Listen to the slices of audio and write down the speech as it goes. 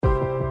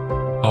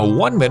A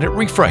 1-minute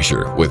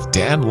refresher with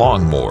Dan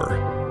Longmore.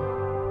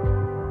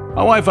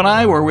 My wife and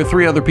I were with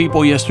 3 other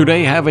people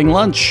yesterday having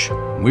lunch.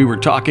 We were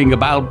talking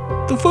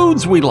about the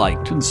foods we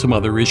liked and some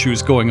other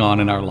issues going on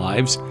in our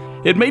lives.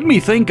 It made me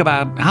think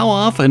about how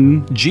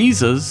often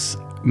Jesus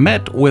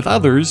met with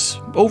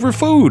others over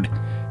food.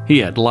 He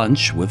had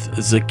lunch with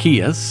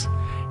Zacchaeus.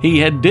 He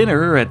had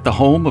dinner at the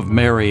home of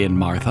Mary and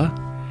Martha.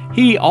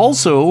 He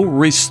also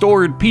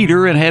restored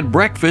Peter and had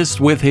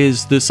breakfast with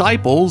his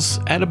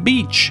disciples at a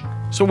beach.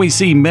 So we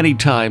see many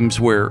times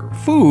where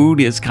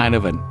food is kind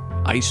of an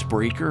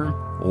icebreaker,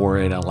 or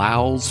it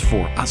allows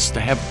for us to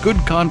have good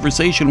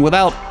conversation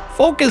without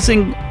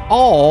focusing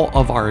all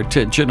of our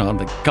attention on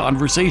the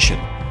conversation.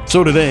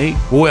 So today,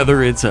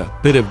 whether it's a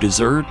bit of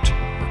dessert,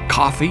 or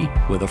coffee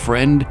with a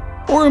friend,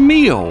 or a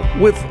meal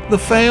with the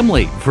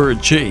family for a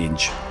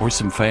change, or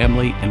some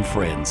family and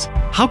friends,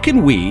 how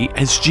can we,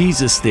 as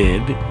Jesus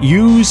did,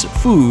 use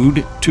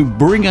food to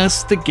bring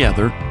us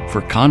together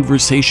for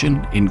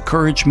conversation,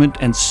 encouragement,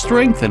 and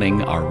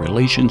strengthening our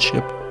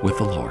relationship with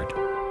the Lord?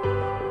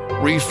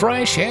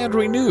 Refresh and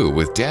renew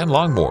with Dan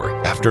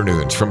Longmore,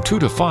 afternoons from 2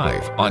 to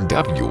 5 on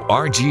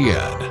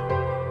WRGN.